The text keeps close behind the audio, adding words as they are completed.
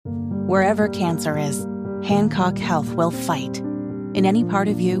Wherever cancer is, Hancock Health will fight. In any part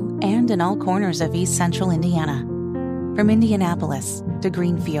of you and in all corners of East Central Indiana. From Indianapolis to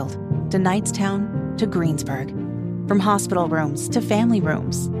Greenfield to Knightstown to Greensburg. From hospital rooms to family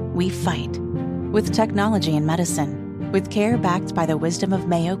rooms, we fight. With technology and medicine, with care backed by the wisdom of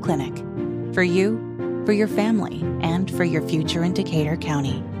Mayo Clinic. For you, for your family, and for your future in Decatur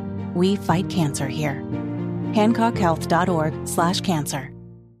County. We fight cancer here. HancockHealth.org/cancer.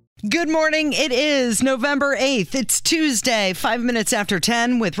 Good morning. It is November 8th. It's Tuesday, 5 minutes after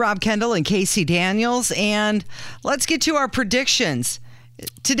 10 with Rob Kendall and Casey Daniels. And let's get to our predictions.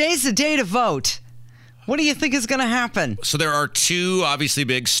 Today's the day to vote. What do you think is going to happen? So there are two obviously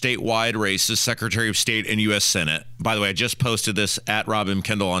big statewide races, Secretary of State and U.S. Senate. By the way, I just posted this at Rob M.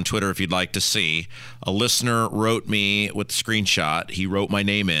 Kendall on Twitter if you'd like to see. A listener wrote me with the screenshot. He wrote my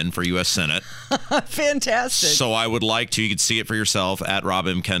name in for U.S. Senate. Fantastic. So I would like to, you can see it for yourself at Rob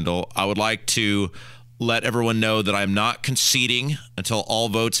M. Kendall. I would like to let everyone know that I'm not conceding until all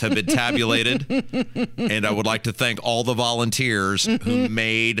votes have been tabulated. And I would like to thank all the volunteers who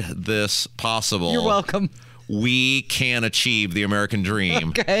made this possible. You're welcome. We can achieve the American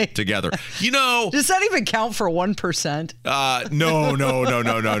dream together. You know, does that even count for 1%? No.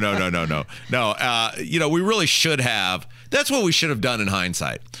 You know, we really should have. That's what we should have done in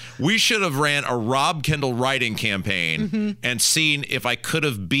hindsight. We should have ran a Rob Kendall writing campaign and seen if I could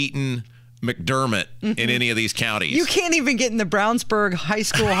have beaten McDermott in any of these counties. You can't even get in the Brownsburg High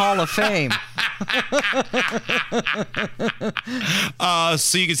School Hall of Fame.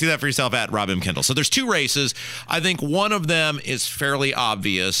 So you can see that for yourself at Rob M. Kendall. So there's two races. I think one of them is fairly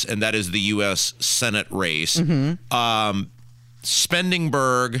obvious, and that is the U.S. Senate race.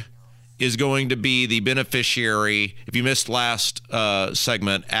 Spendenberg is going to be the beneficiary. If you missed last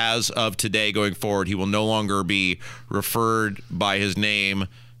segment, as of today going forward, he will no longer be referred by his name,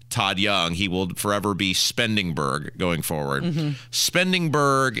 Todd Young. He will forever be Spendenberg going forward.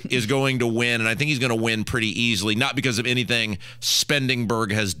 Spendenberg is going to win, and I think he's going to win pretty easily, not because of anything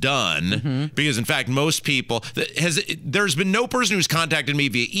Spendenberg has done, because in fact, most people, there's been no person who's contacted me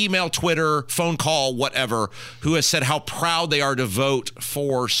via email, Twitter, phone call, whatever, who has said how proud they are to vote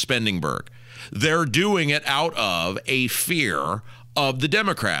for Spendenberg. They're doing it out of a fear of the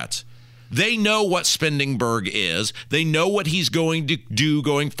Democrats. They know what Spendenberg is. They know what he's going to do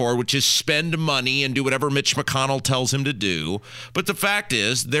going forward, which is spend money and do whatever Mitch McConnell tells him to do. But the fact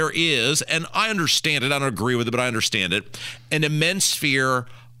is, there is, and I understand it, I don't agree with it, but I understand it, an immense fear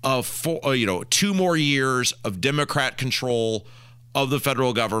of 2 more years of Democrat control of the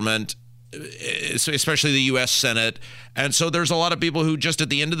federal government, especially the U.S. Senate. And so there's a lot of people who just at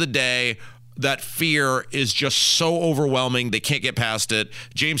the end of the day, that fear is just so overwhelming, they can't get past it.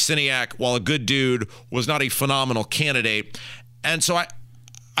 James Syniak, while a good dude, was not a phenomenal candidate. And so I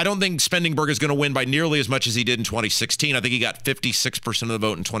don't think Spendenberg is going to win by nearly as much as he did in 2016. I think he got 56% of the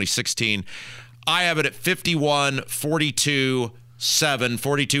vote in 2016. I have it at 51, 42, 7,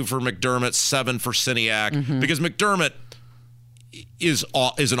 42 for McDermott, 7 for Syniak, because McDermott is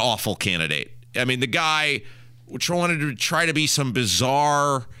an awful candidate. I mean, the guy wanted to try to be some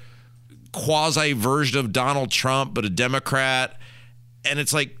bizarre quasi version of Donald Trump, but a Democrat. And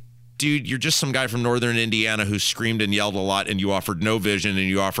it's like, dude, you're just some guy from northern Indiana who screamed and yelled a lot, and you offered no vision and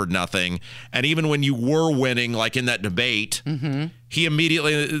you offered nothing. And even when you were winning, like in that debate, he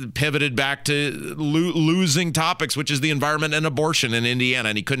immediately pivoted back to losing topics, which is the environment and abortion in Indiana,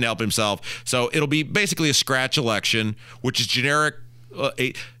 and he couldn't help himself. So it'll be basically a scratch election, which is generic.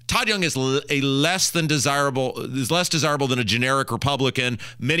 Todd Young is less desirable than a generic Republican.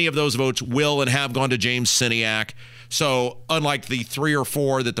 Many of those votes will and have gone to James Syniak. So unlike the 3 or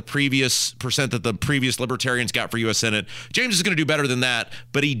 4 that the previous libertarians got for U.S. Senate, James is going to do better than that,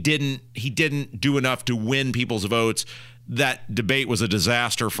 but he didn't do enough to win people's votes. That debate was a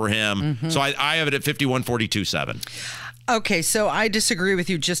disaster for him. So I have it at 51-42-7. Okay, so I disagree with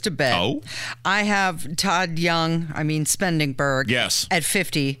you just a bit. Oh? I have Spendenberg at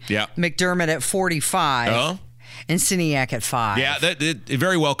 50. Yeah. McDermott at 45. And Syniak at 5. Yeah, it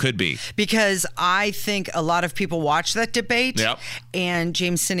very well could be. Because I think a lot of people watched that debate, and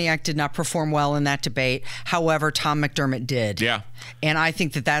James Syniak did not perform well in that debate. However, Tom McDermott did. Yeah. And I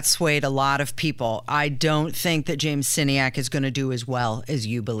think that swayed a lot of people. I don't think that James Syniak is going to do as well as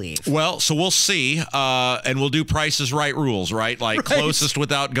you believe. Well, so we'll see. And we'll do Price is Right rules, right? Like closest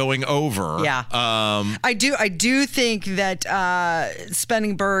without going over. Yeah. I do think that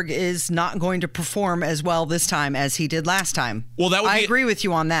Spendenberg is not going to perform as well this time as he did last time. Well, I agree with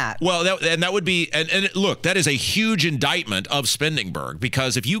you on that. Well, that would be, and look, that is a huge indictment of Spendenberg,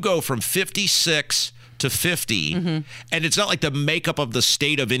 because if you go from 56 to 50, and it's not like the makeup of the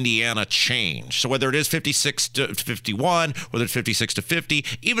state of Indiana changed. So whether it is 56 to 51, whether it's 56 to 50,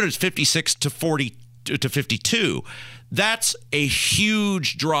 even if it's 56 to 40 to 52, that's a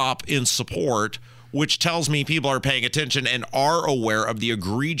huge drop in support, which tells me people are paying attention and are aware of the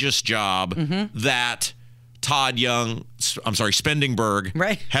egregious job that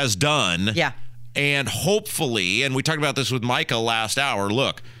Spendenberg has done. Yeah. And hopefully, and we talked about this with Micah last hour,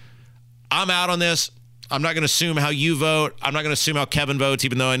 look, I'm out on this. I'm not going to assume how you vote. I'm not going to assume how Kevin votes,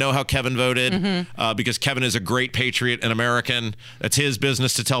 even though I know how Kevin voted, because Kevin is a great patriot and American. That's his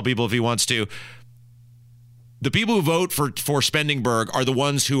business to tell people if he wants to. The people who vote for Spendenberg are the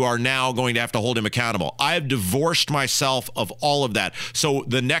ones who are now going to have to hold him accountable. I have divorced myself of all of that. So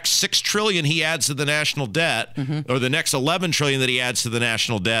the next $6 trillion he adds to the national debt, or the next $11 trillion that he adds to the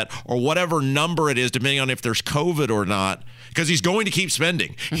national debt, or whatever number it is, depending on if there's COVID or not, because he's going to keep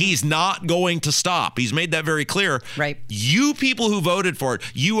spending. He's not going to stop. He's made that very clear. Right. You people who voted for it,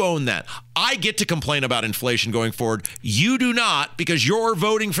 you own that. I get to complain about inflation going forward. You do not, because you're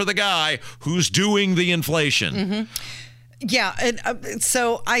voting for the guy who's doing the inflation. Yeah, and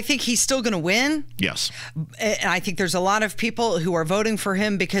so I think he's still going to win. Yes. And I think there's a lot of people who are voting for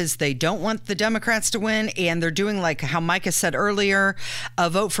him because they don't want the Democrats to win, and they're doing like how Micah said earlier, a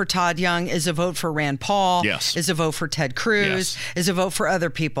vote for Todd Young is a vote for Rand Paul, is a vote for Ted Cruz, is a vote for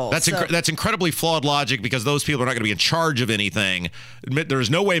other people. That's incredibly flawed logic, because those people are not going to be in charge of anything. There's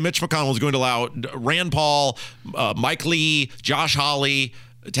no way Mitch McConnell is going to allow Rand Paul, Mike Lee, Josh Hawley,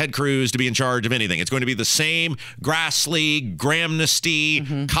 Ted Cruz to be in charge of anything. It's going to be the same Grassley,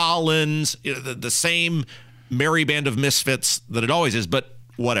 Gramnesty, Collins, the same merry band of misfits that it always is, but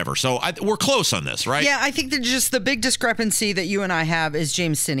whatever. So we're close on this, right? Yeah, I think that just the big discrepancy that you and I have is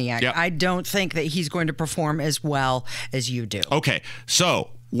James Syniak. Yep. I don't think that he's going to perform as well as you do. Okay,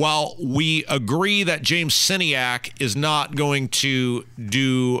 so while we agree that James Syniak is not going to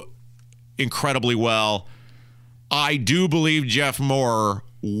do incredibly well, I do believe Jeff Moore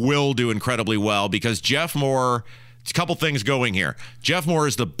will do incredibly well, because Jeff Moore, a couple things going here. Jeff Moore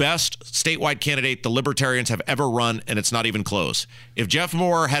is the best statewide candidate the Libertarians have ever run, and it's not even close. If Jeff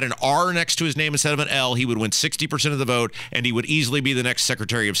Moore had an R next to his name instead of an L, he would win 60% of the vote, and he would easily be the next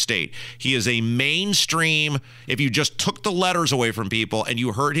Secretary of State. He is a mainstream, if you just took the letters away from people and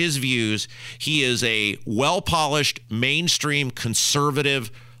you heard his views, he is a well-polished, mainstream, conservative,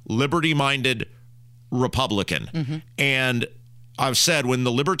 liberty-minded Republican. And I've said, when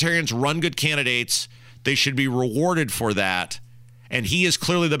the Libertarians run good candidates, they should be rewarded for that. And he is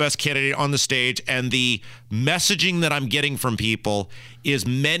clearly the best candidate on the stage. And the messaging that I'm getting from people is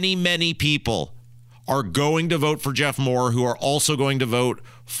many, many people are going to vote for Jeff Moore, who are also going to vote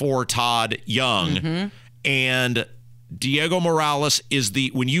for Todd Young. And Diego Morales is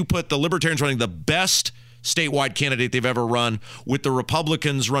when you put the Libertarians running the best statewide candidate they've ever run with the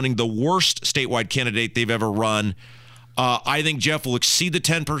Republicans running the worst statewide candidate they've ever run, I think Jeff will exceed the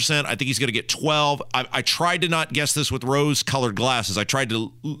 10%. I think he's going to get 12. I tried to not guess this with rose-colored glasses. I tried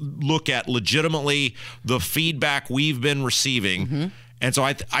to look at legitimately the feedback we've been receiving. And so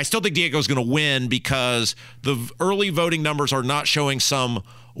I still think Diego's going to win, because the early voting numbers are not showing some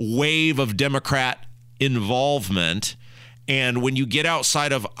wave of Democrat involvement. And when you get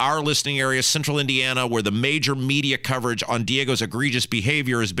outside of our listening area, central Indiana, where the major media coverage on Diego's egregious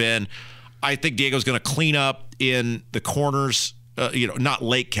behavior has been, I think Diego's going to clean up in the corners, not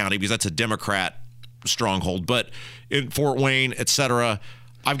Lake County, because that's a Democrat stronghold, but in Fort Wayne, et cetera.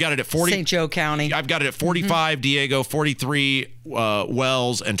 I've got it at 40. St. Joe County. I've got it at 45, Diego, 43,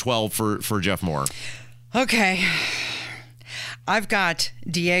 Wells, and 12 for Jeff Moore. Okay. I've got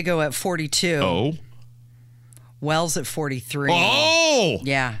Diego at 42. Oh. Wells at 43. Oh!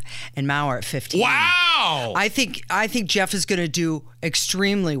 Yeah. And Mauer at 15. Wow! I think Jeff is going to do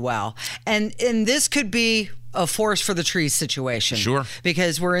extremely well. And this could be a forest for the trees situation. Sure.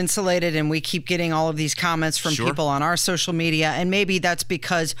 Because we're insulated and we keep getting all of these comments from people on our social media. And maybe that's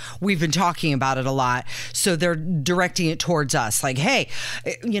because we've been talking about it a lot. So they're directing it towards us. Like, hey,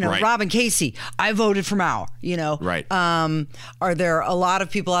 Rob and Casey, I voted for Mauer, Right. Are there a lot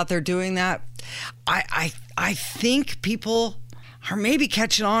of people out there doing that? I think people are maybe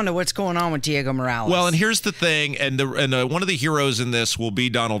catching on to what's going on with Diego Morales. Well, and here's the thing, and one of the heroes in this will be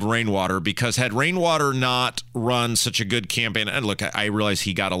Donald Rainwater, because had Rainwater not run such a good campaign, and look, I realize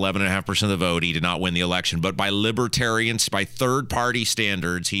he got 11.5% of the vote, he did not win the election, but by libertarians, by third-party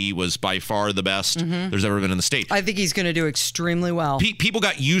standards, he was by far the best there's ever been in the state. I think he's going to do extremely well. People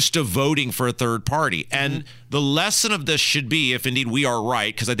got used to voting for a third party, and The lesson of this should be, if indeed we are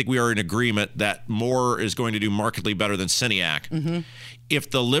right, because I think we are in agreement that Moore is going to do markedly better than Siniak. If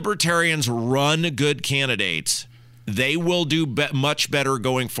the Libertarians run good candidates, they will do much better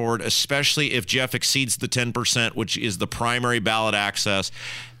going forward, especially if Jeff exceeds the 10%, which is the primary ballot access.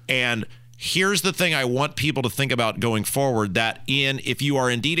 And here's the thing I want people to think about going forward, that if you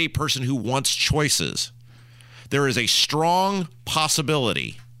are indeed a person who wants choices, there is a strong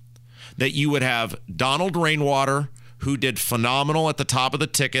possibility that you would have Donald Rainwater, who did phenomenal at the top of the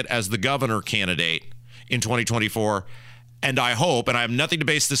ticket as the governor candidate in 2024. And I hope, and I have nothing to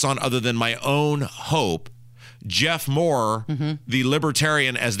base this on other than my own hope, Jeff Moore, the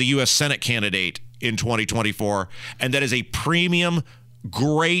Libertarian, as the U.S. Senate candidate in 2024. And that is a premium,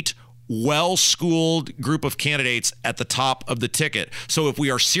 great, well-schooled group of candidates at the top of the ticket. So if we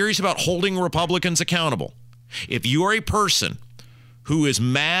are serious about holding Republicans accountable, if you are a person who is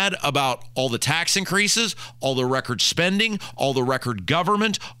mad about all the tax increases, all the record spending, all the record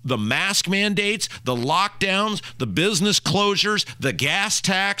government, the mask mandates, the lockdowns, the business closures, the gas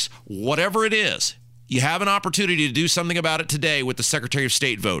tax, whatever it is, you have an opportunity to do something about it today with the Secretary of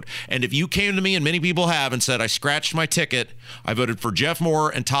State vote. And if you came to me, and many people have, and said, I scratched my ticket, I voted for Jeff Moore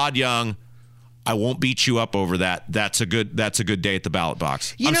and Todd Young, I won't beat you up over that. That's a good day at the ballot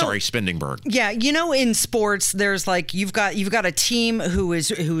box. Spendingburg. Yeah, in sports, there's like you've got a team who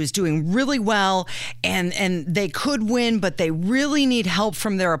is doing really well, and they could win, but they really need help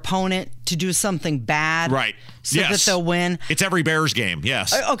from their opponent to do something bad, right? So that they'll win. It's every Bears game,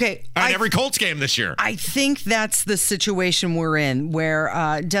 yes. Okay, and every Colts game this year. I think that's the situation we're in,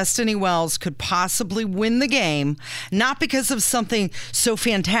 where Destiny Wells could possibly win the game, not because of something so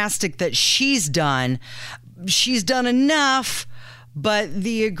fantastic that she's done. She's done enough, but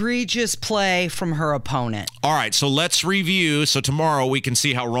the egregious play from her opponent. All right, so let's review. So tomorrow we can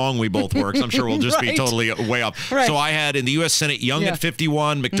see how wrong we both were, 'cause I'm sure we'll just be totally way off. Right. So I had in the U.S. Senate Young at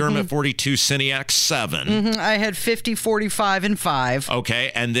 51, McDermott 42, Siniak 7. I had 50, 45, and 5.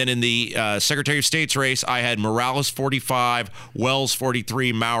 Okay, and then in the Secretary of State's race, I had Morales 45, Wells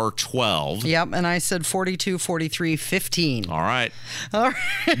 43, Maurer 12. Yep, and I said 42, 43, 15. All right. All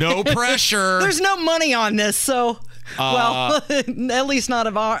right. No pressure. There's no money on this, so... Well, at least not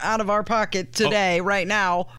out of our pocket today, right now.